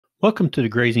Welcome to the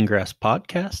Grazing Grass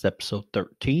Podcast, episode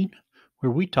 13,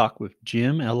 where we talk with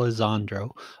Jim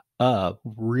Elizondo of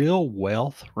Real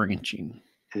Wealth Ranching.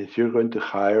 If you're going to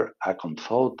hire a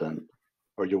consultant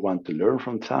or you want to learn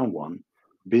from someone,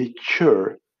 be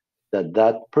sure that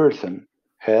that person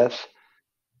has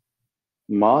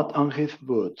mud on his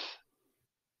boots,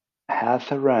 has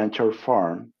a ranch or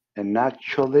farm, and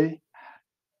actually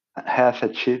has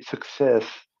achieved success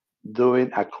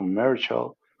doing a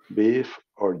commercial beef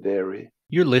or dairy.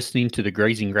 You're listening to the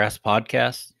Grazing Grass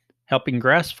Podcast, helping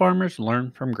grass farmers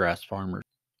learn from grass farmers.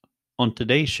 On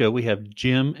today's show, we have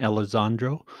Jim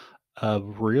Elizondo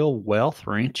of Real Wealth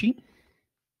Ranching.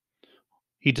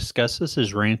 He discusses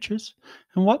his ranches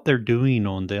and what they're doing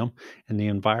on them and the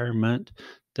environment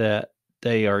that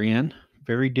they are in.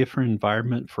 Very different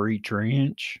environment for each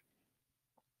ranch.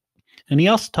 And he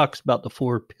also talks about the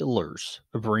 4 pillars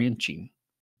of ranching.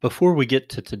 Before we get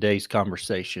to today's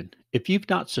conversation, if you've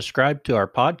not subscribed to our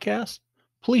podcast,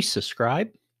 please subscribe.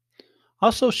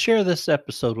 Also, share this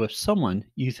episode with someone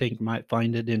you think might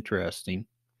find it interesting.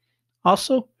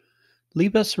 Also,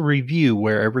 leave us a review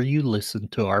wherever you listen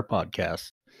to our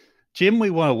podcast. Jim,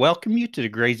 we want to welcome you to the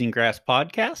Grazing Grass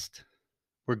Podcast.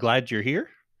 We're glad you're here.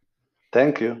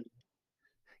 Thank you.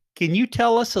 Can you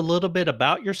tell us a little bit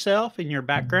about yourself and your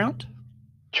background?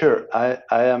 Sure.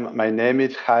 My name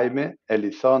is Jaime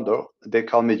Elizondo. They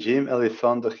call me Jim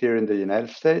Elizondo here in the United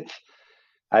States.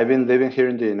 I've been living here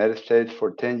in the United States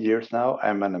for 10 years now.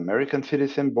 I'm an American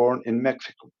citizen born in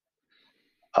Mexico.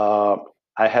 Uh,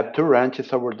 I have 2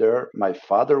 ranches over there. My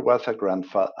father was a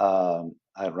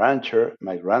rancher.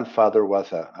 My grandfather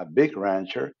was a big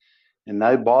rancher. And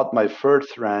I bought my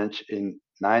first ranch in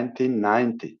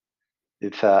 1990.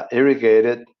 It's a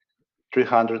irrigated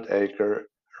 300-acre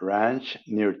ranch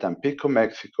near Tampico,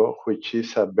 Mexico, which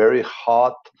is a very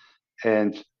hot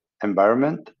and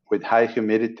environment with high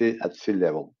humidity at sea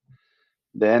level.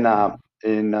 Then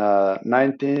in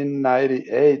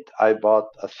 1998, I bought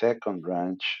a second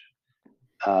ranch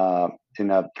uh, in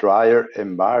a drier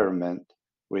environment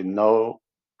with no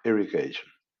irrigation,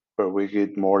 where we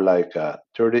get more like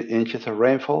 30 inches of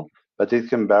rainfall, but it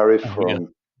can vary Oh, yeah.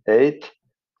 from 8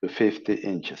 to 50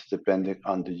 inches, depending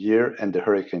on the year and the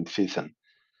hurricane season.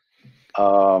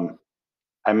 Um,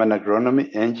 I'm an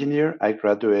agronomy engineer. I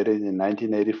graduated in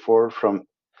 1984 from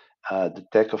the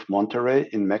Tech of Monterrey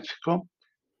in Mexico,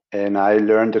 and I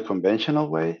learned the conventional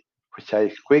way, which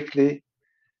I quickly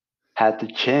had to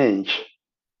change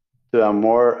to a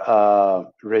more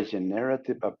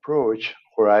regenerative approach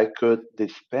where I could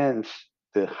dispense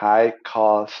the high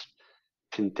cost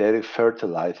synthetic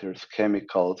fertilizers,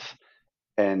 chemicals,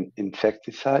 and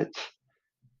insecticides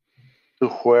to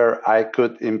where I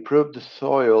could improve the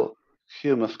soil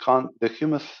the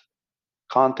humus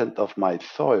content of my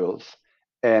soils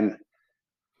and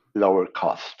lower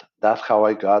cost. That's how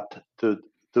I got to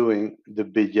doing the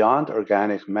Beyond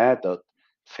Organic method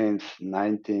since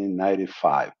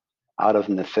 1995 out of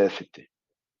necessity.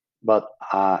 But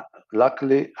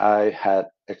luckily, I had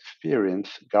experience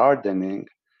gardening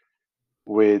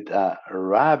with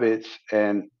rabbits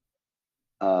and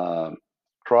uh,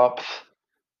 crops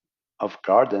of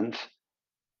gardens,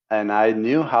 and I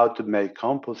knew how to make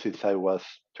compost since I was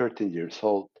 13 years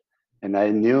old, and I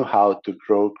knew how to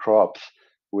grow crops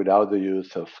without the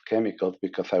use of chemicals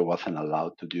because I wasn't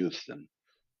allowed to use them.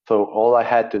 So all I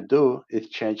had to do is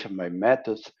change my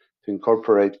methods to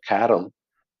incorporate cattle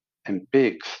and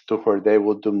pigs to where they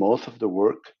will do most of the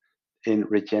work in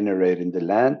regenerating the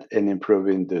land and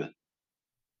improving the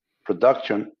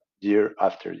production year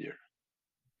after year.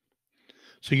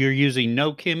 So you're using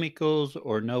no chemicals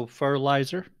or no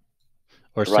fertilizer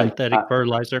or Right. synthetic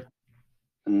fertilizer?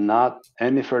 Not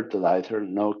any fertilizer,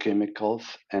 no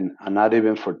chemicals, and not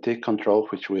even for tick control,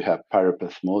 which we have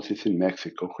pyroplasmosis in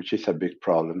Mexico, which is a big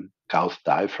problem. Cows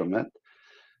die from it.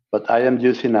 But I am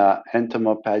using a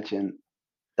entomophagean,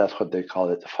 that's what they call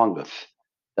it, fungus,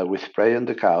 that we spray on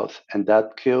the cows, and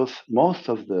that kills most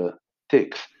of the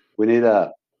ticks. We need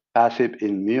a passive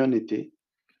immunity.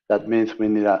 That means we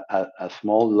need a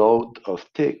small load of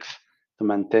ticks to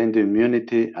maintain the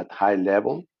immunity at high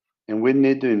level. And we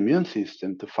need the immune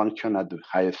system to function at the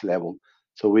highest level.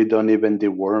 So we don't even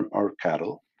deworm our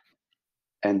cattle,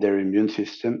 and their immune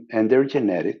system and their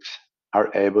genetics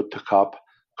are able to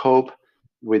cope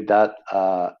with that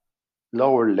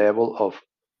lower level of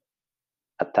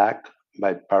attack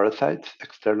by parasites,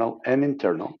 external and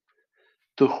internal,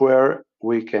 to where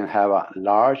we can have a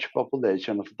large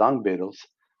population of dung beetles,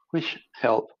 which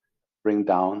help bring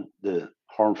down the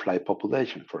hornfly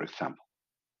population, for example.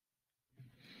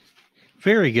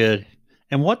 Very good.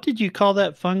 And what did you call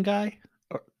that fungi?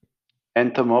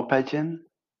 Entomophagean,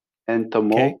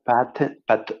 Okay.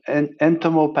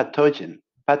 entomopathogen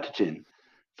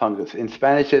fungus. In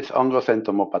Spanish, it's hongos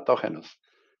entomopathogenos.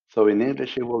 So in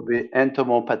English, it will be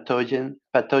pathogen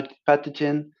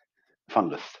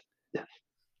fungus. Yes,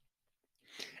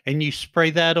 And you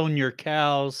spray that on your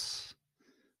cows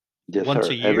yes, once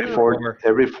a sir. year or?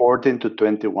 Every 14 to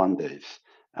 21 days.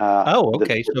 Oh,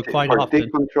 okay. So quite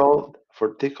often.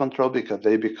 For tick control, because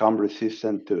they become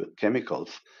resistant to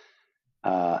chemicals,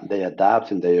 they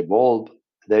adapt and they evolve.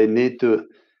 They need to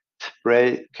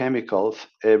spray chemicals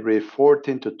every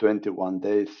 14 to 21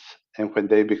 days, and when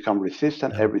they become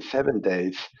resistant, Oh, every 7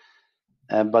 days.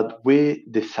 But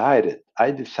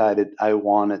I decided I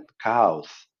wanted cows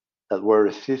that were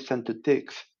resistant to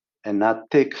ticks and not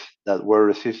ticks that were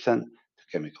resistant to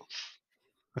chemicals.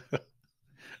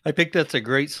 I think that's a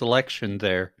great selection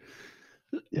there.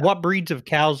 Yeah. What breeds of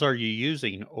cows are you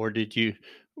using, or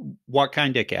what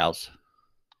kind of cows?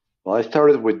 Well, I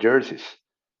started with jerseys.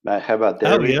 I have a Oh,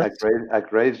 dairy, yes. a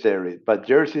grazed dairy, but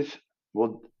jerseys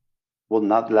would will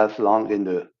not last long in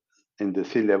the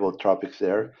sea level tropics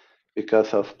there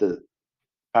because of the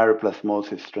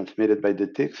pyroplasmosis transmitted by the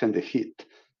ticks and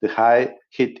the high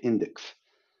heat index.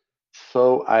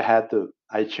 So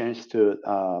I changed to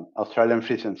Australian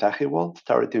Friesian Sahiwal,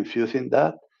 started infusing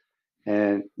that,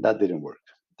 and that didn't work.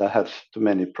 That has too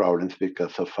many problems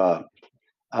because of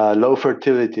low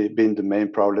fertility being the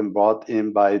main problem brought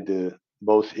in by the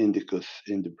both indicus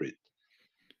in the breed.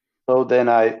 So then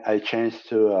I changed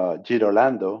to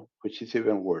Girolando, which is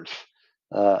even worse.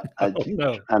 Uh, a, Oh,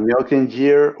 no. a milking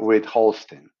year with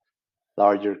Holstein,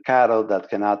 larger cattle that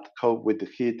cannot cope with the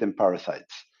heat and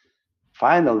parasites.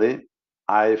 Finally,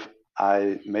 I've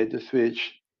I made the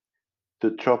switch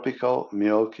to tropical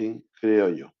milking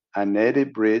criollo, a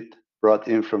native breed brought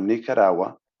in from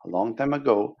Nicaragua a long time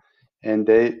ago, and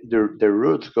their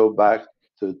roots go back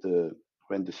to the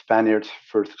when the Spaniards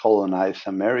first colonized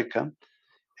America,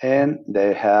 and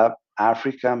they have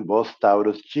African Bos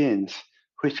Taurus genes,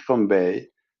 which convey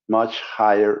much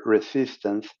higher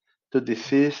resistance to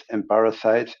disease and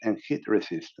parasites and heat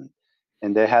resistance.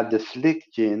 And they have the slick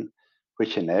gene,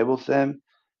 which enables them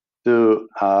to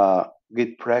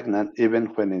get pregnant even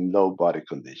when in low body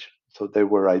condition. So they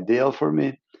were ideal for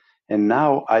me. And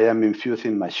now I am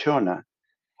infusing Mashona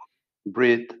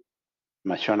breed,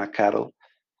 Mashona cattle,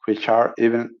 which are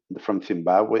even from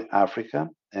Zimbabwe, Africa.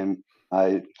 And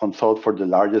I consult for the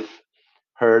largest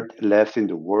herd left in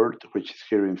the world, which is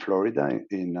here in Florida,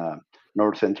 in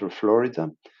north central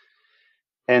Florida.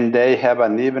 And they have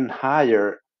an even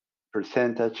higher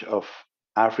percentage of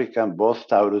African Bos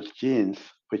Taurus genes,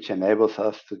 which enables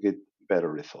us to get better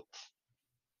results.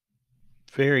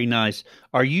 Very nice.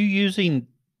 Are you using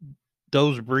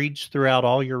those breeds throughout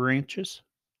all your ranches?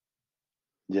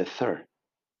 Yes, sir.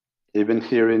 Even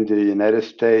here in the United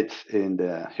States,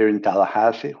 here in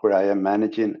Tallahassee, where I am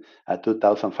managing a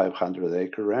 2,500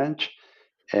 acre ranch,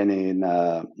 and in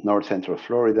north central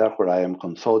Florida, where I am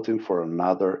consulting for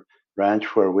another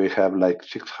ranch where we have like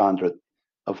 600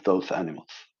 of those animals.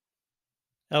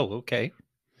 Oh, okay.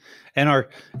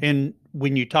 And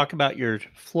when you talk about your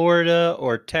Florida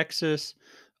or Texas,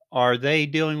 are they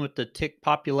dealing with the tick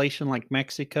population like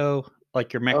Mexico,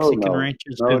 like your Oh, Mexican no,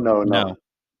 ranches no, do? no, no. No.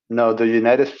 No, the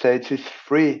United States is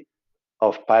free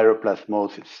of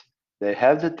pyroplasmosis. They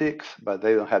have the ticks, but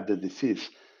they don't have the disease.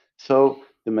 So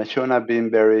the Machona being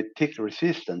very tick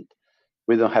resistant,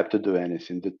 we don't have to do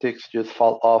anything. The ticks just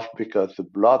fall off because the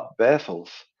blood vessels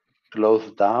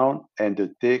close down and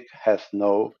the tick has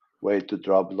no way to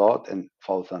draw blood and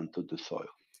falls onto the soil.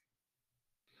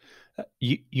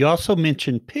 You also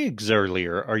mentioned pigs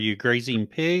earlier. Are you grazing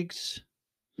pigs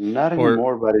Not or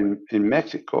anymore, but in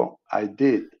Mexico, I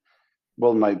did.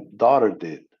 Well, my daughter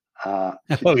did.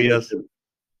 She Oh, did it. yes.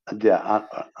 Yeah,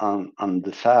 on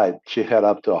the side, she had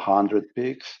up to 100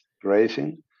 pigs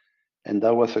grazing, and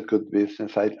that was a good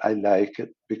business. I like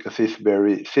it because it's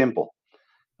very simple.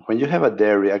 When you have a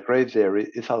dairy, a great dairy,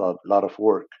 it's a lot of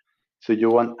work. So you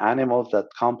want animals that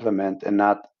complement and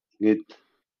not need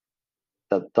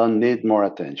that don't need more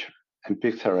attention. And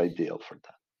pigs are ideal for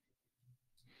that.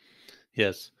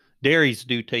 Yes. Dairies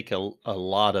do take a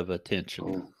lot of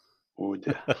attention. Oh, oh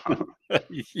yeah.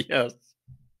 Yes.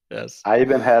 Yes. I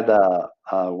even had a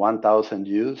 1,000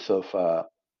 ewes of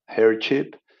hair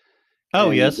chip,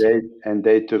 Oh, yes. and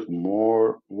they took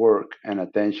more work and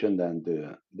attention than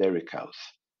the dairy cows.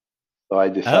 So I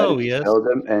Oh, decided to yes. sell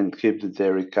them and keep the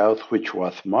dairy cows, which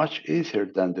was much easier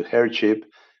than the hair chip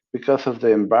because of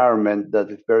the environment that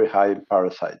is very high in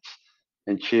parasites.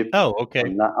 And sheep Oh,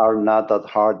 okay. are not that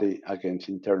hardy against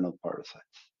internal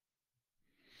parasites.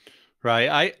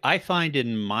 Right. I find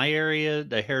in my area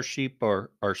the hair sheep are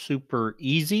super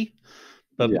easy,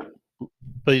 but Yeah,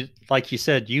 but like you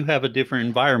said, you have a different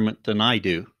environment than I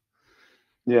do.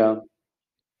 yeah.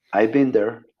 I've been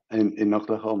there in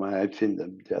Oklahoma. I've seen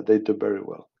them. Yeah, they do very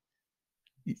well.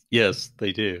 Yes,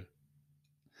 they do.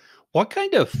 What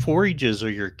kind of forages are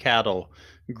your cattle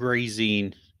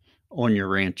grazing on your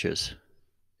ranches?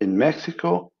 In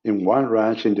Mexico, in one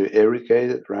ranch, in the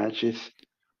irrigated ranches,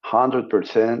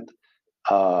 100%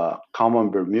 Oh, common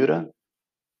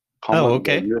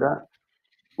okay. Bermuda,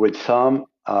 with some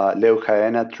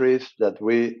leucaena trees that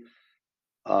we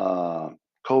uh,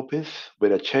 coppice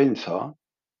with a chainsaw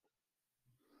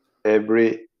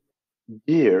every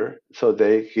year, so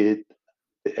they get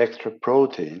the extra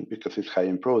protein because it's high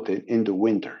in protein in the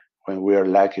winter when we are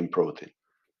lacking protein.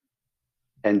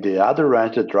 And the other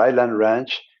ranch, the dryland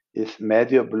ranch, is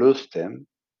Medio Bluestem.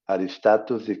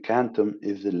 Aristatus decantum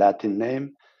is the Latin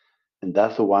name, and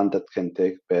that's the one that can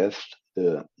take best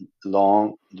the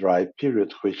long dry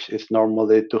period, which is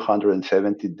normally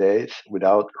 270 days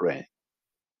without rain.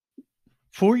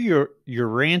 For your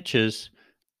ranches,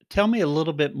 tell me a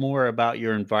little bit more about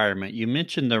your environment. You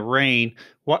mentioned the rain.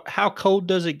 What how cold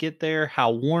does it get there?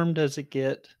 How warm does it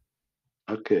get?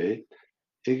 Okay,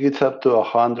 it gets up to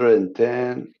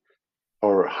 110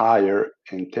 or higher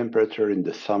in temperature in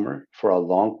the summer for a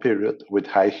long period with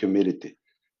high humidity.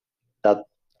 That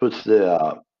puts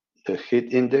the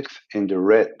heat index in the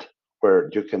red, where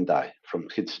you can die from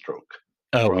heat stroke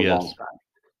for Oh, a long yes. time.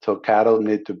 So cattle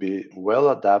need to be well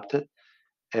adapted,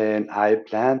 and I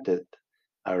planted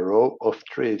a row of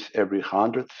trees every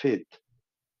 100 feet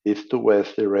east to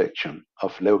west direction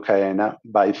of Leucaena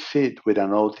by seed with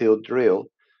an no-till drill,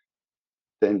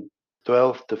 then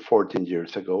 12 to 14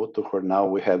 years ago, to where now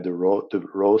we have the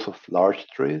rows of large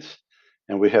trees,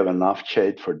 and we have enough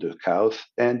shade for the cows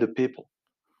and the people.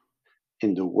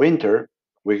 In the winter,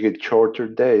 we get shorter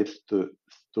days to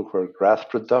where grass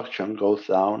production goes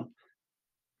down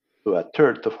to a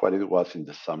third of what it was in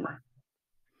the summer.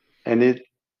 And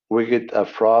we get a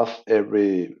frost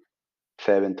every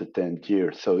 7 to 10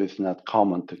 years, so it's not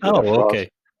common to get a Oh, frost, okay.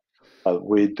 but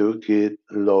we do get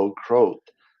low growth.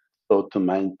 So to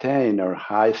maintain our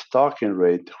high stocking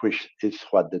rate, which is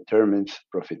what determines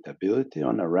profitability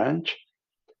on a ranch,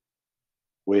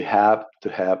 we have to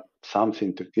have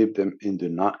something to keep them in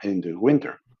the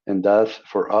winter, and that's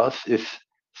for us is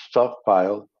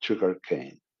stockpile sugar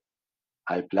cane.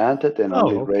 I planted and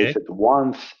only Oh, okay. grazed it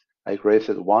once. I grazed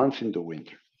it once in the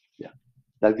winter. Yeah,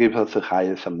 that gives us the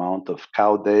highest amount of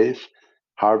cow days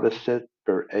harvested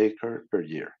per acre per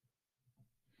year.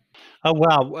 Oh,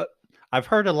 wow. I've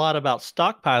heard a lot about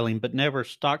stockpiling, but never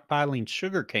stockpiling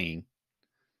sugarcane.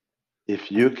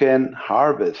 If you can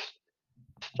harvest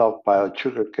stockpile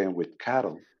sugarcane with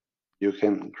cattle, you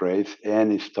can graze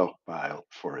any stockpile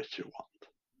forest you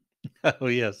want. Oh,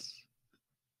 yes.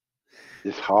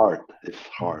 It's hard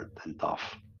and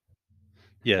tough. And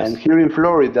Yes. here in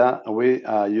Florida, we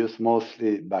use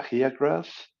mostly Bahia grass,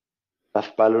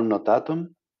 Paspalum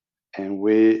notatum, and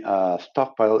we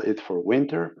stockpile it for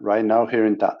winter. Right now,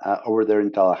 over there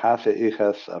in Tallahassee, it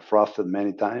has frosted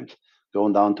many times,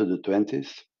 going down to the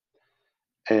 20s,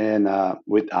 and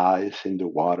with ice in the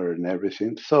water and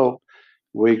everything. So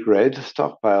we grade the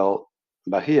stockpile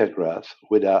Bahia grass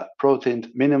with a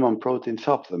minimum protein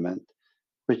supplement,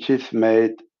 which is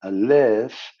made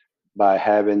less by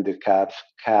having the cows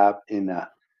calve in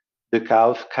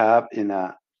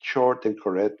a short and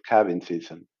correct calving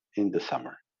season in the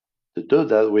summer. To do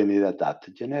that, we need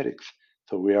adapted genetics.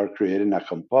 So we are creating a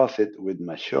composite with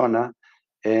Mashona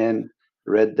and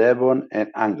Red Devon and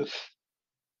Angus.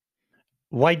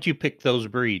 Why'd you pick those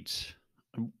breeds?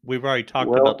 We've already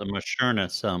talked about the Well, Materna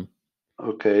some.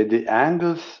 okay, the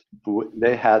Angus,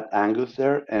 they had Angus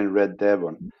there and Red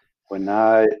Devon. When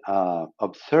I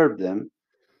observed them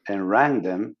and ranked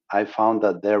them, I found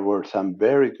that there were some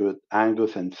very good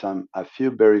Angus and a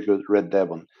few very good Red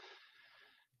Devon.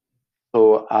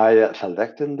 So I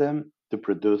selected them to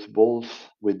produce bulls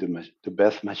with the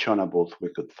best Machona bulls we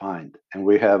could find. And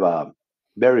we have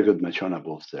very good Machona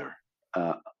bulls there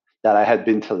uh, that I had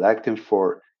been selecting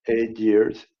for 8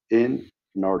 years in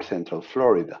north central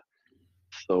Florida.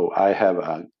 So I have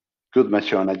a good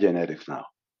Machona genetics now.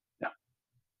 Yeah,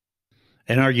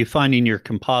 And are you finding your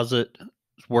composite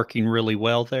is working really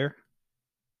well there?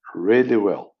 really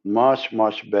well. Much,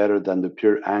 much better than the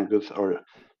pure Angus, or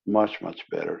much, much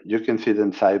better. You can see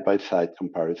them side by side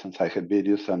comparisons. I have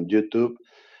videos on YouTube.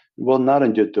 Well, not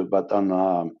on YouTube, but on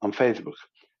Facebook,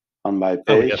 on my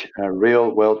Oh, yeah. page,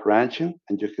 Real Wealth Ranching,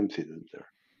 and you can see them there.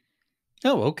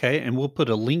 Oh, okay. And we'll put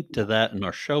a link to that in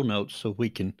our show notes so we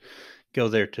can go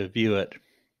there to view it.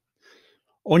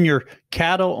 On your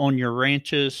cattle, on your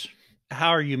ranches, how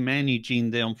are you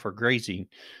managing them for grazing?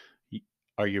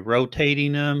 Are you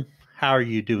rotating them? How are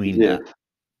you doing Yes, that?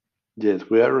 yes,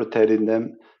 we are rotating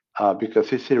them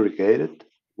because it's irrigated.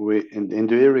 We in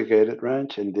the irrigated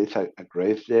ranch, and this a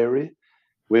grazed dairy.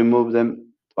 We move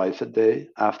them twice a day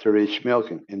after each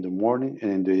milking, in the morning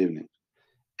and in the evening.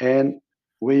 And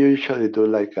we usually do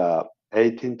like a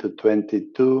 18 to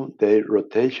 22-day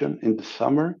rotation in the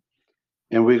summer,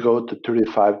 and we go to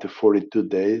 35 to 42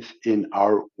 days in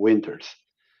our winters.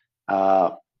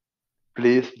 Uh,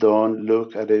 Please don't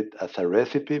look at it as a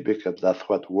recipe because that's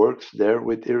what works there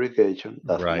with irrigation.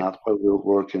 That's Right. not what will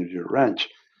work in your ranch.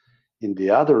 In the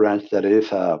other ranch that is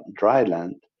dry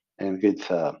land and gets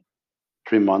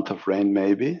 3 months of rain,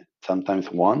 maybe, sometimes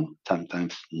one,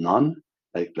 sometimes none,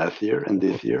 like last year and Oh,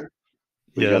 this year.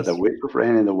 We got a yes. week of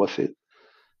rain and that was it.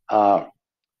 Uh,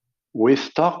 we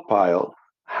stockpile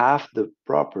half the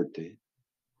property,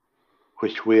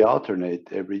 which we alternate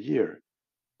every year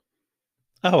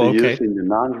to Oh, use okay. in the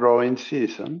non-growing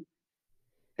season,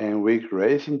 and we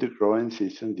graze in the growing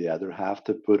season the other half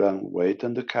to put on weight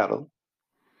on the cattle.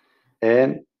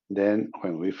 And then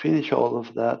when we finish all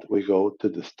of that, we go to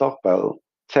the stockpile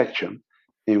section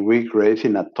and we graze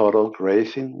in a total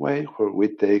grazing way where we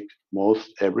take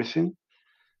most everything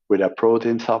with a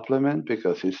protein supplement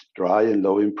because it's dry and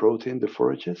low in protein, the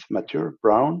forages, mature,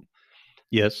 brown,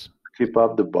 Yes. keep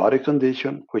up the body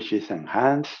condition, which is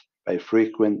enhanced by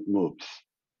frequent moves.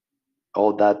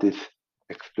 All that is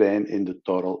explained in the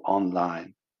total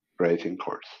online grazing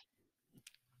course.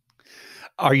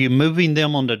 Are you moving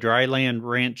them on the dryland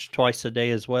ranch twice a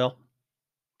day as well?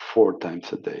 4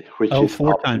 times a day, which Oh, is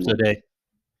 4 times a optimal. day.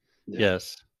 Yeah.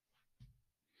 Yes.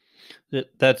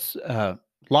 That's a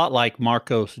lot like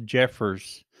Marcos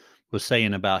Jeffers was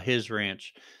saying about his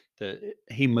ranch, that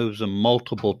he moves them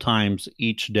multiple times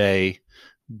each day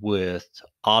with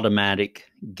automatic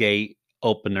gate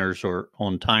openers or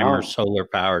on timers, Oh, solar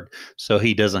powered, so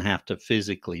he doesn't have to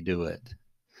physically do it.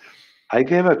 I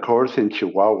gave a course in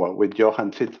Chihuahua with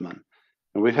Johann Sitzman,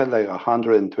 and we had like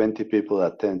 120 people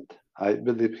attend. I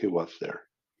believe he was there.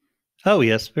 Oh,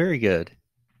 yes, very good.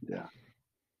 Yeah.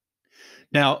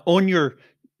 Now, on your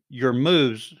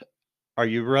moves, are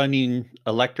you running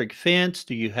electric fence?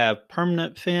 Do you have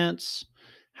permanent fence?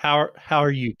 How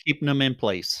are you keeping them in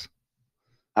place?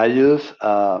 I use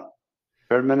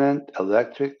permanent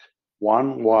electric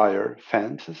one wire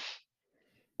fences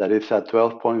that is a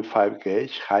 12.5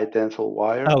 gauge high tensile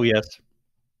wire. Oh, yes.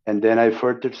 And then I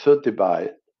further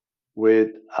subdivide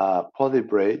with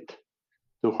polybraid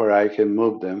to where I can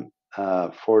move them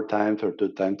 4 times or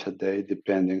 2 times a day,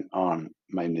 depending on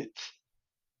my needs.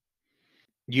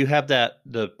 You have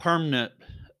the permanent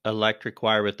electric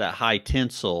wire with that high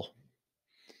tensile.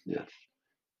 Yes.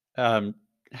 Um,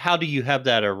 how do you have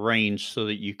that arranged so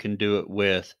that you can do it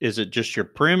with? Is it just your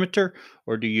perimeter,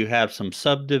 or do you have some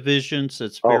subdivisions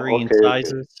that's Oh, varying okay, okay.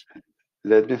 sizes?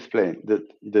 Let me explain.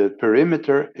 The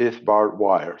perimeter is barbed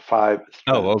wire, 5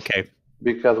 strands, Oh, okay.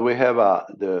 because we have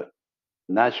the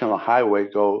national highway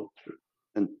go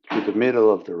through the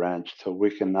middle of the ranch, so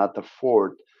we cannot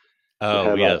afford to Oh,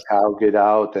 have a yes. cow get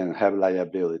out and have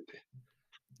liability.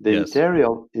 The Yes.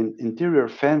 interior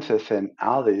fences and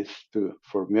alleys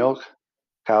for milk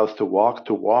cows to walk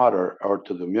to water or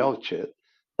to the milk shed,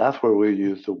 that's where we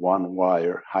use the one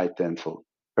wire high tensile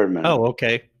permanent Oh,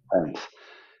 okay. fence.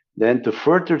 Then to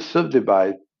further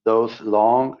subdivide those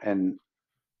long and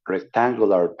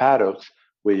rectangular paddocks,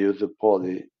 we use the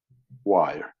poly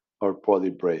wire or poly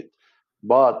braid.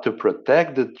 But to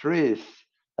protect the trees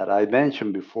that I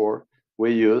mentioned before,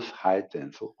 we use high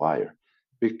tensile wire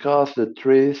because the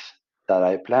trees that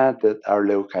I planted are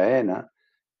leucaena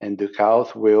and the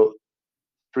cows will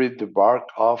strip the bark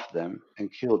off them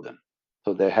and kill them.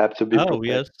 So they have to be Oh, protected.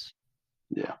 yes.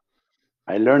 Yeah.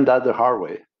 I learned that the hard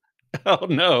way. Oh,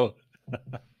 no.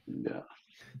 Yeah.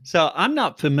 So I'm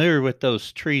not familiar with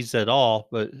those trees at all,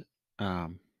 but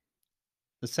um,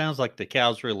 it sounds like the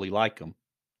cows really like them.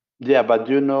 Yeah, but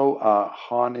you know,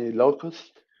 honey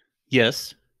locust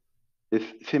Yes. is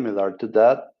similar to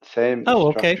that, same Oh,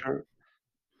 okay. structure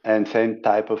and same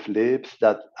type of leaves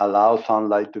that allow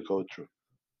sunlight to go through.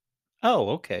 Oh,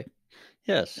 okay.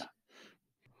 Yeah. Yes.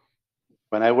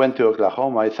 When I went to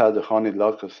Oklahoma, I saw the honey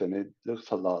locust and it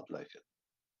looks a lot like it,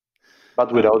 but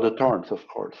Uh, without the thorns, of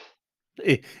course.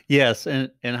 yes,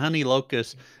 and honey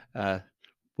locust uh,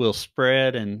 will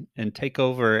spread and take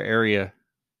over an area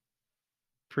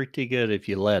pretty good if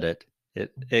you let it.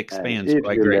 It And expands if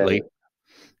quite you let greatly. it,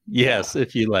 yeah. Yes,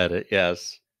 if you let it.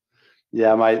 Yes.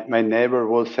 Yeah, my neighbor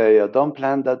will say, don't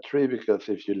plant that tree because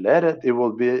if you let it, it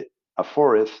will be a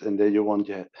forest and then you won't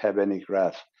have any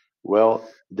grass. Well,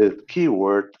 the key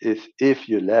word is if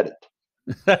you let it.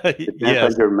 Depends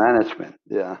on Yes. your management.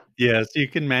 Yeah, Yes, you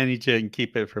can manage it and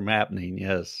keep it from happening,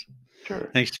 yes. sure.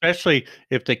 And especially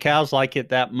if the cows like it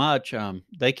that much,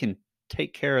 they can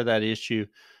take care of that issue.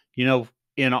 You know,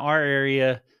 in our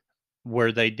area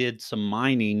where they did some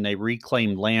mining, they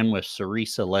reclaimed land with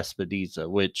Cerisa lespedeza,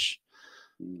 which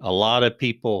Mm, a lot of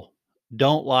people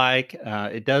don't like.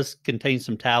 It does contain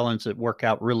some talons that work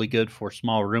out really good for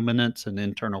small ruminants and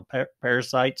internal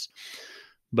parasites,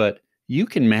 but you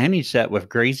can manage that with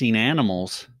grazing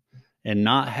animals and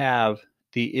not have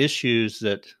the issues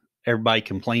that everybody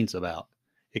complains about.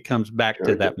 It comes back to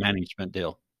sure. that management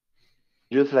deal.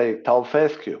 Just like tall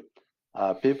fescue.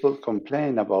 People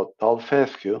complain about tall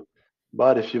fescue,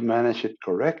 but if you manage it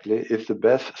correctly, it's the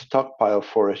best stockpile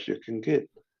forest you can get.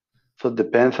 So it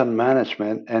depends on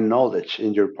management and knowledge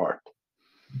in your part.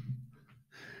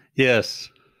 Yes.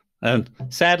 And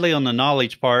sadly, on the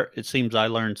knowledge part, it seems I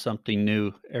learn something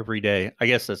new every day. I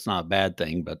guess that's not a bad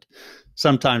thing, but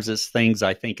sometimes it's things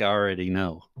I think I already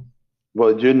know.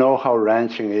 Well, you know how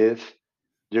ranching is.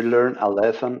 You learn a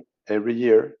lesson every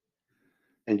year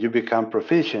and you become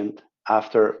proficient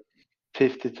after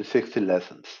 50 to 60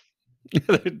 lessons.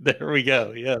 There we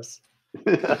go. Yes.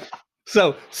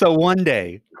 So one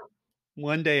day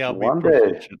I'll be One day.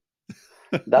 proficient.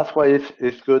 That's why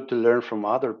it's good to learn from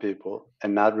other people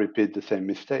and not repeat the same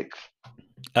mistakes.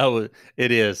 Oh,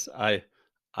 it is. I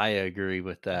agree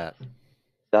with that.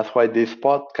 That's why this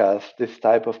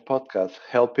type of podcast,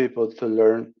 help people to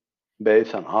learn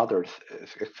based on others'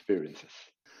 experiences.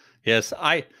 Yes,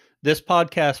 I this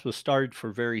podcast was started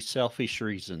for very selfish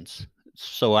reasons,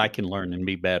 so I can learn and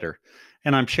be better.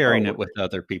 And I'm sharing it Oh, with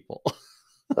other people.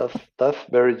 that's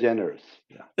very generous.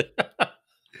 Yeah.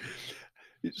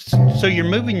 So you're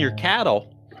moving your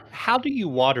cattle. How do you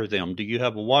water them? Do you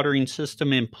have a watering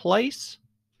system in place?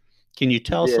 Can you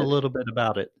tell us a Yes. little bit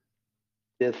about it?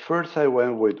 Yes. First, I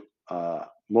went with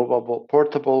movable,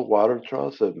 portable water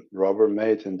troughs and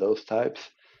Rubbermaids and those types,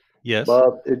 Yes.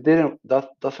 but it didn't. That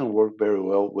doesn't work very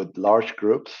well with large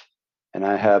groups, and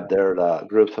I have there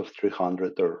groups of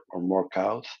 300 or more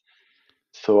cows.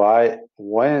 So I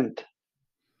went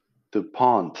to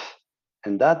ponds.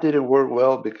 And that didn't work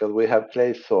well because we have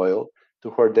clay soil to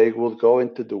where they would go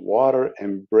into the water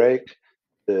and break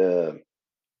the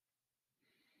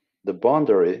the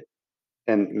boundary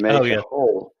and Oh make a yeah.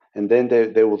 hole, and then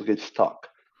they would get stuck.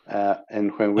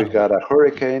 And when we Oh. got a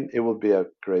hurricane, it would be a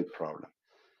great problem.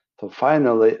 So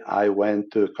finally, I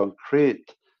went to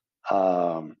concrete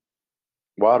um,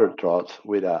 water troughs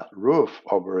with a roof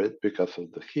over it because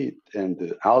of the heat and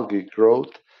the algae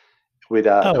growth with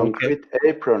a Oh, okay. concrete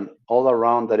apron all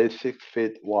around that is 6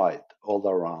 feet wide all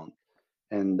around.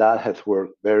 And that has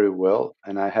worked very well.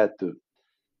 And I had to,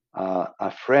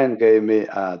 a friend gave me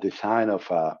a design of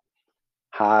a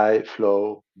high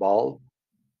flow bulb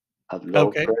at low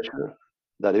Okay. pressure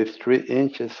that is 3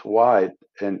 inches wide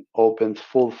and opens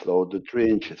full flow to 3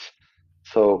 inches.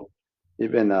 So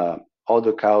even all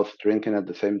the cows drinking at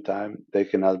the same time, they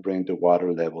cannot bring the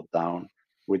water level down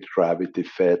with gravity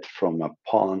fed from a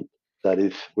pond that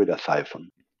is with a siphon.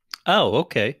 Oh,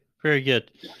 okay. Very good.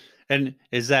 And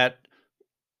is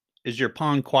your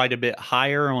pond quite a bit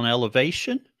higher on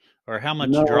elevation, or how much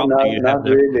No, drop do not you have not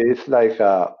there? really. It's like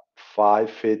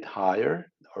 5 feet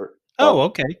higher, or Oh,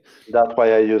 but okay. that's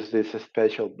why I use this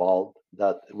special bulb.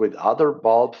 That with other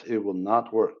bulbs it will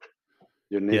not work.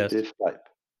 You need Yes. this type,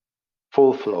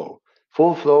 full flow,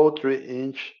 full flow, 3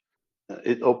 inch.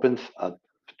 It opens at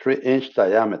 3 inch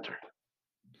diameter.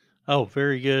 Oh,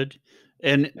 very good.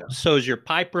 And Yeah. so is your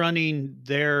pipe running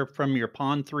there from your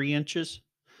pond 3 inches?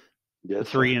 A Yes,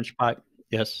 sir. 3 inch pipe?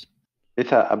 Yes.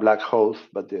 It's a black hose,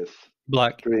 but yes,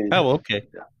 Black. 3 inches. Oh, okay.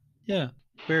 Yeah. Yeah.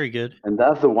 Very good. And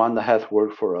that's the one that has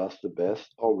worked for us the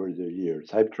best over the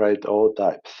years. I've tried all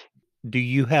types. Do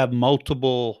you have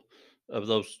multiple of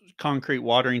those concrete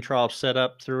watering troughs set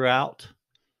up throughout?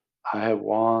 I have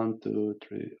one, two,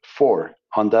 three, four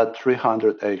on that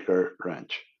 300-acre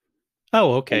ranch Oh,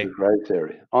 on the okay. rice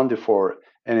area. Only four,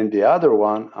 and in the other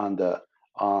one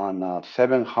on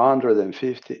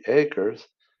 750 acres,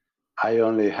 I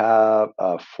only have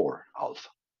four. Also,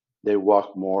 they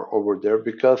walk more over there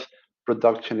because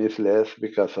production is less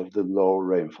because of the low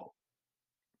rainfall.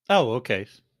 Oh, okay.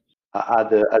 At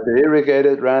the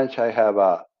irrigated ranch, I have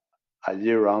a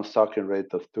year-round stocking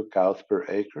rate of 2 cows per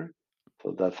acre,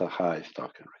 so that's a high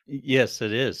stocking Yes,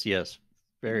 it is. Yes.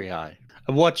 rate. Very high.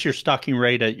 What's your stocking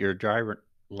rate at your dry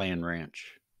land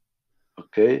ranch?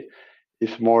 Okay,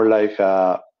 it's more like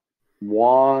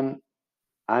one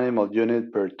animal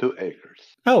unit per 2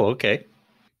 acres. Oh, okay.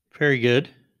 Very good.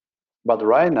 But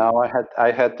right now,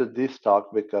 I had to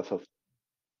destock because of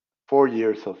 4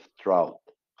 years of drought,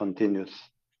 continuous.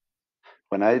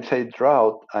 When I say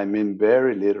drought, I mean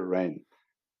very little rain,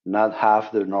 not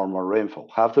half the normal rainfall.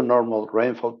 Half the normal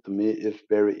rainfall to me is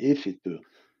very easy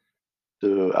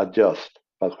to adjust.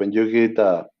 But when you get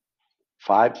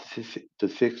 5 to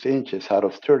 6 inches out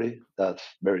of 30, that's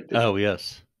very Oh, difficult.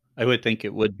 yes. I would think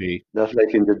it would be. That's like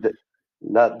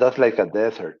that's like a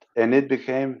desert, and it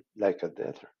became like a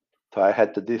desert. So I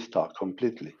had to destock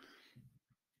completely.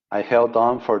 I held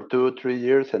on for 2 3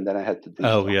 years, and then I had to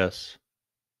Oh, destock. yes.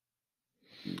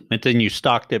 Mm. And then you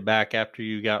stocked it back after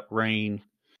you got rain.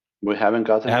 We haven't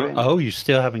gotten rain. Oh, you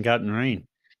still haven't gotten rain.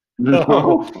 Oh,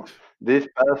 No, this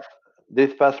past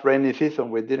this past rainy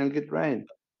season we didn't get rain.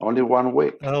 Only 1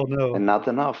 week, oh no. and not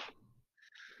enough.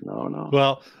 No, no.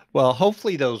 Well,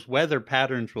 hopefully those weather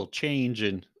patterns will change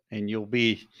and you'll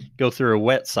be go through a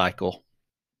wet cycle.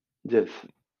 Yes,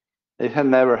 it had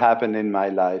never happened in my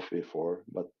life before,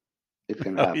 but it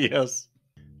can Oh, happen. yes.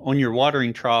 On your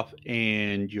watering trough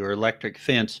and your electric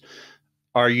fence,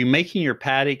 are you making your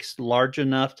paddocks large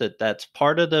enough that that's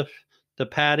part of the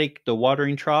paddock, the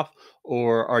watering trough,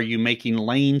 or are you making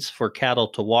lanes for cattle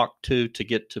to walk to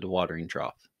get to the watering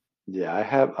trough? Yeah, I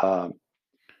have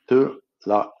two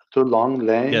long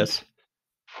lanes Yes.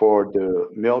 for the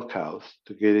milk cows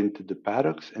to get into the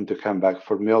paddocks and to come back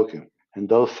for milking. And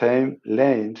those same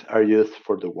lanes are used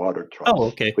for the water Oh,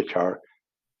 troughs, okay. which are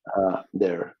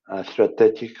there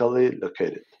strategically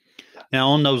located. Yeah. Now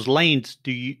on those lanes,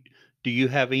 do you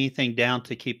have anything down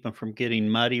to keep them from getting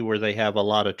muddy where they have a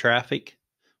lot of traffic?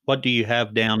 What do you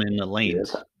have down in the Yes,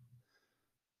 lanes?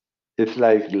 it's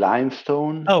like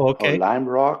limestone Oh, or okay. lime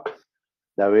rock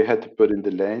that we had to put in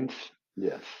the lanes.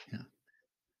 Yes, Yeah.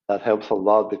 that helps a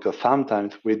lot because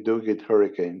sometimes we do get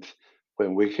hurricanes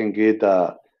when we can get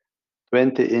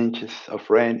 20 inches of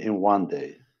rain in one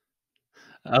day.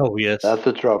 Oh, yes. That's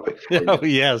the tropics for you. Oh,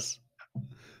 yes.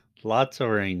 Lots of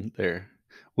rain there.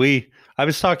 I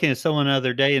was talking to someone the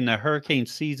other day in the hurricane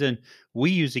season. We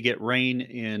usually get rain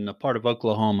in the part of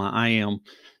Oklahoma I am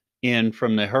in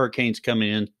from the hurricanes coming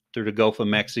in through the Gulf of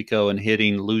Mexico and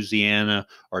hitting Louisiana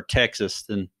or Texas,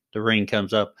 then the rain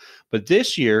comes up. But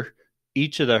this year,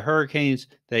 each of the hurricanes,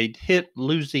 they'd hit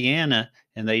Louisiana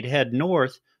and they'd head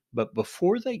north. But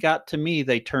before they got to me,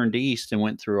 they turned east and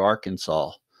went through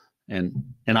Arkansas. And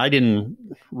I didn't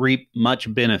reap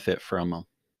much benefit from them.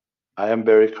 I am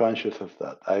very conscious of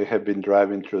that. I have been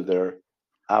driving through there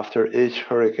after each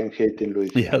hurricane hit in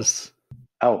Louisiana. Yes.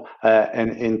 Oh,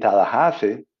 and in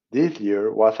Tallahassee, this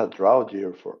year was a drought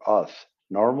year for us.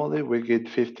 Normally, we get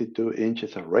 52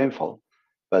 inches of rainfall,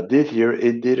 but this year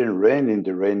it didn't rain in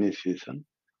the rainy season.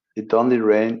 It only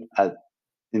rained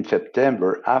in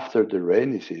September after the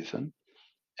rainy season,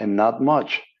 and not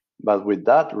much. But with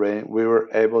that rain, we were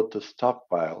able to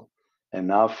stockpile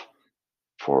enough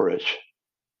forage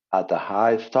at a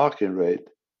high stocking rate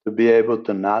to be able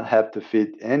to not have to feed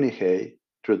any hay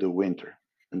through the winter.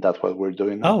 And that's what we're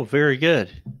doing now. Oh, very good.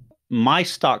 My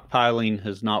stockpiling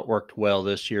has not worked well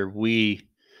this year. We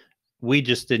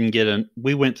just didn't get an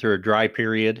we went through a dry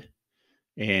period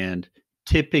and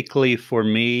typically for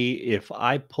me if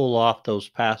I pull off those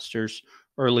pastures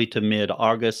early to mid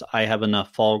August, I have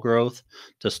enough fall growth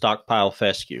to stockpile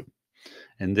fescue.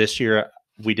 And this year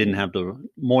we didn't have the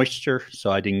moisture,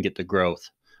 so I didn't get the growth.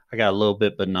 I got a little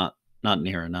bit but not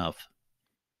near enough.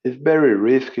 It's very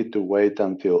risky to wait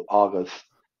until August,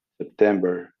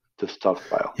 September to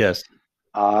stockpile. Yes.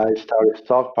 I started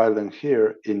stockpiling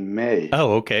here in May,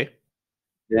 Oh, okay.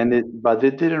 but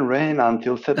it didn't rain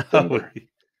until Oh, September.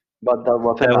 But that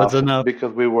was that was enough enough.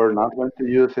 because we were not going to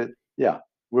use it. Yeah,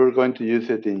 we were going to use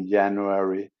it in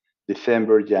January,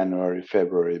 December, January,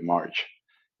 February, March.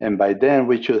 And by then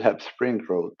we should have spring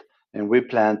growth. And we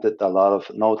planted a lot of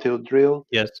no-till drill,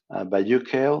 Yes. bayou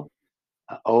kale,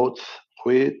 oats,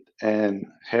 wheat, and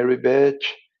hairy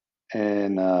vetch,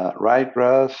 and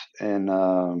ryegrass, and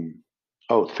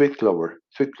sweet clover.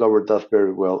 Sweet clover does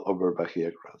very well over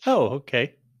Bahia grass. Oh,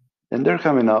 okay. And they're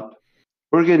coming up.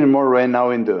 We're getting more rain now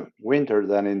in the winter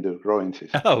than in the growing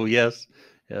season. Oh, yes.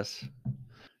 Yes.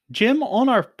 Jim, on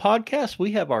our podcast,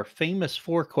 we have our famous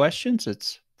 4 questions.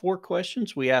 It's 4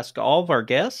 questions we ask all of our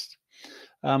guests.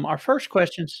 Our first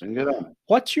question is, Bring it on.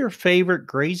 what's your favorite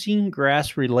grazing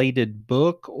grass related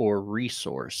book or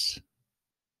resource?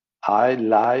 I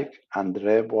like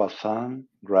André Boisson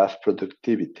grass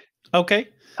productivity. Okay.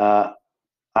 Uh,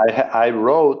 I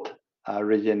wrote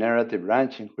regenerative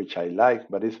ranching, which I like,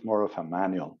 but it's more of a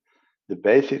manual. The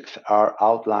basics are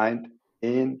outlined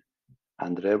in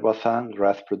André Boisson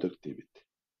grass productivity.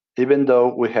 even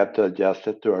though we have to adjust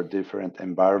it to our different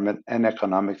environment and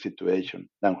economic situation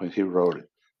than when he wrote it.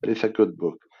 But it's a good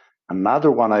book.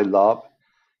 Another one I love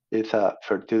is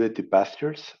Fertility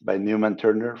Pastures by Newman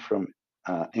Turner from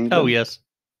Oh, England, yes.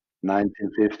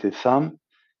 1950 some.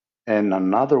 And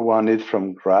another one is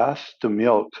From Grass to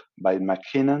Milk by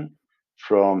McKinnon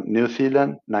from New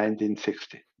Zealand,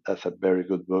 1960. That's a very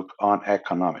good book on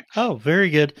economics. Oh,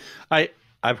 very good. I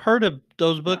I've heard of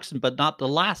those Yeah. books, but not the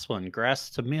last one,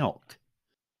 Grass to Milk.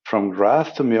 From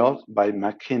Grass to Milk by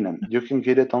McKinnon. You can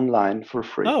get it online for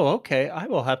free. Oh, okay. I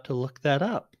will have to look that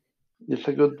up. It's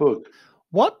a good book.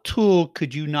 What tool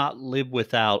could you not live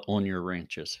without on your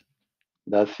ranches?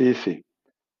 That's easy.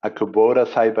 A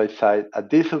Kubota side by side, a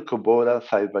diesel Kubota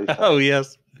side by Oh, side.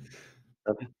 yes.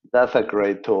 That's a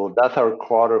great tool. That's our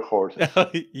quarter horses.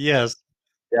 Yes.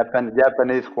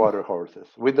 Japanese quarter horses.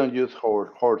 We don't use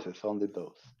horses, only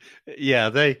those. Yeah,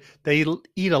 they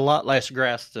eat a lot less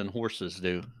grass than horses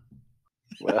do.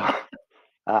 Well,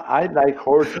 I like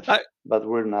horses, I, but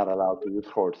we're not allowed to use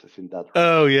horses in that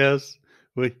oh, ranch. yes.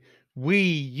 We we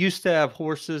used to have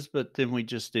horses, but then we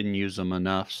just didn't use them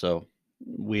enough, so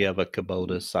we have a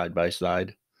Kubota side by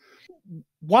side.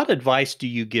 What advice do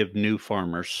you give new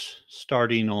farmers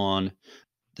starting on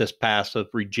this path of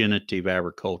regenerative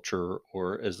agriculture,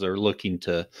 or as they're looking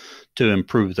to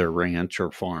improve their ranch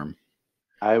or farm?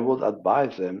 I would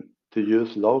advise them to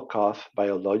use low cost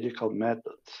biological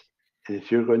methods.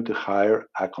 If you're going to hire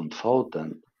a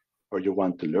consultant or you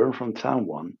want to learn from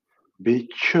someone, be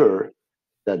sure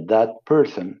that that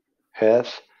person has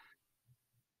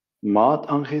mud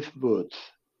on his boots,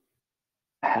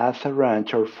 has a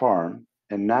ranch or farm,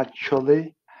 and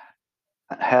actually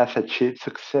has achieved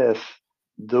success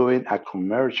doing a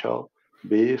commercial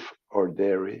beef or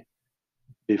dairy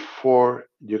before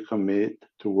you commit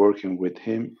to working with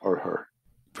him or her.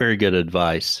 Very good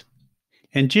advice.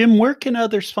 And Jim, where can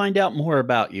others find out more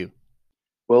about you?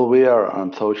 Well, we are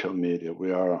on social media.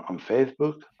 We are on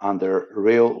Facebook under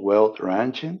Real Wealth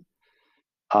Ranching,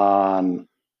 on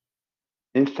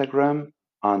Instagram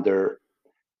under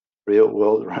Real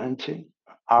Wealth Ranching,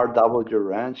 RW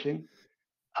Ranching.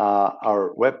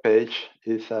 Our webpage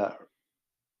is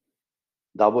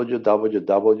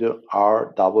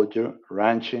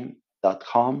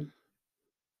www.rwranching.com.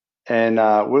 And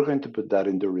we're going to put that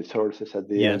in the resources at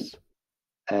the end. Yes.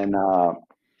 And, uh,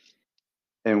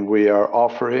 and we are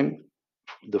offering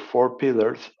the four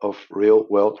pillars of real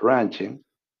wealth ranching,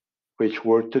 which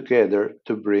work together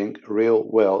to bring real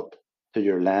wealth to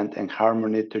your land and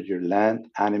harmony to your land,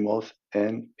 animals,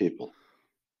 and people.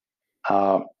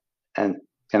 Uh, and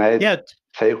can I Yeah.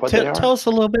 say what they Tell are? us a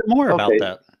little bit more about Okay.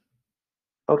 that.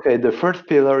 Okay. The first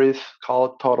pillar is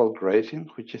called total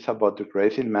grazing, which is about the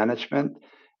grazing management,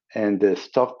 and the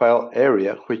stockpile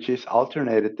area, which is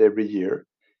alternated every year,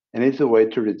 and is a way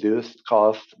to reduce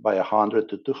cost by $100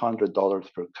 to $200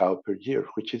 per cow per year,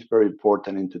 which is very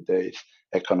important in today's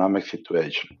economic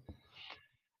situation.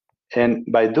 And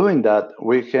by doing that,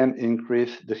 we can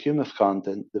increase the humus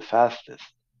content the fastest.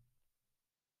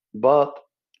 But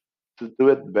to do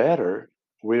it better,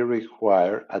 we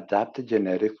require adapted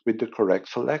genetics with the correct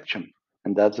selection.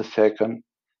 And that's the second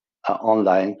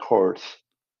online course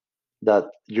that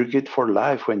you get for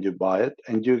life when you buy it,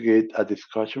 and you get a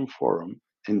discussion forum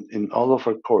in all of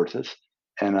our courses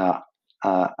and a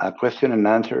question and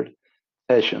answer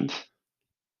sessions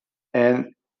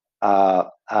and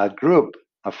a group,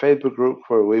 a Facebook group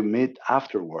where we meet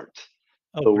afterwards,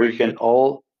 Oh, so we very can good.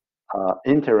 all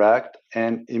interact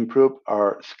and improve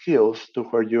our skills to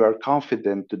where you are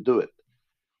confident to do it.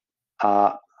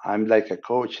 Uh, I'm like a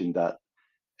coach in that,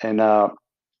 and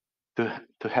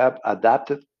to have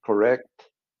adapted correct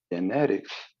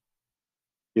genetics,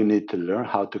 you need to learn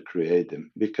how to create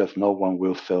them because no one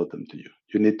will sell them to you.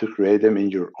 You need to create them in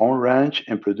your own ranch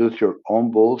and produce your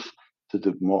own bulls to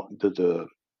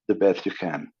the best you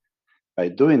can. By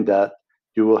doing that,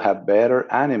 you will have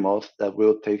better animals that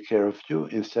will take care of you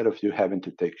instead of you having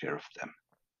to take care of them.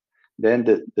 Then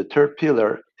the third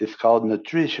pillar is called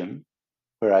nutrition,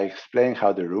 where I explain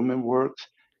how the rumen works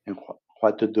and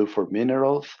what to do for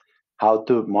minerals, how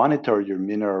to monitor your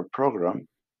mineral program,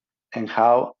 and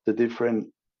how the different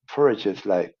forages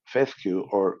like fescue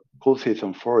or cool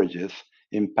season forages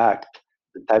impact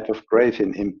the type of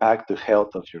grazing impact the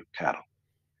health of your cattle,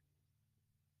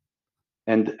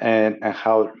 and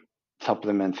how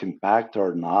supplements impact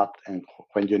or not, and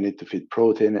when you need to feed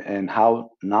protein and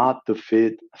how not to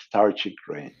feed starchy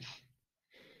grains.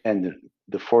 And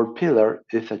the fourth pillar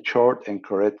is a short and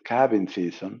correct calving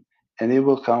season, and it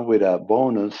will come with a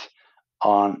bonus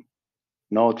on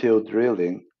no-till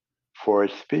drilling for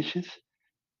species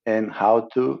and how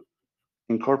to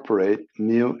incorporate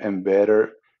new and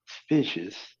better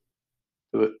species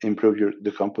to improve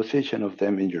the composition of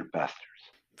them in your pastures.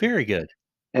 Very good.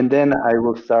 And then I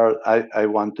will start. I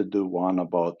want to do one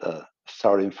about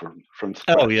starting from Oh,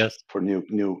 scratch yes. for new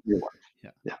ones.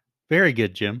 Yeah. Yeah. Very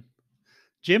good, Jim.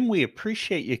 Jim, we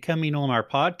appreciate you coming on our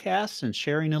podcast and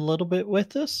sharing a little bit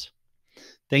with us.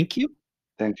 Thank you.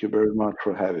 Thank you very much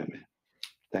for having me.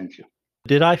 Thank you.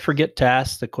 Did I forget to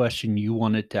ask the question you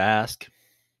wanted to ask?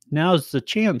 Now is the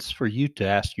chance for you to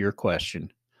ask your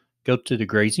question. Go to the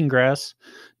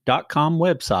grazinggrass.com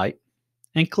website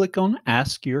and click on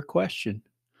Ask Your Question.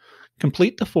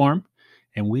 Complete the form,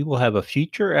 and we will have a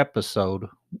future episode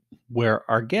where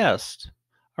our guests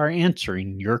are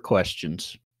answering your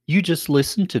questions. You just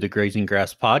listened to the Grazing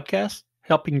Grass Podcast,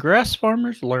 helping grass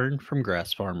farmers learn from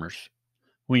grass farmers.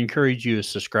 We encourage you to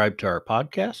subscribe to our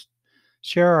podcast,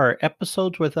 share our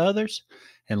episodes with others,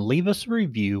 and leave us a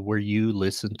review where you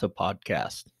listen to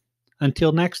podcasts.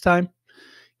 Until next time,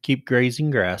 keep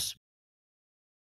grazing grass.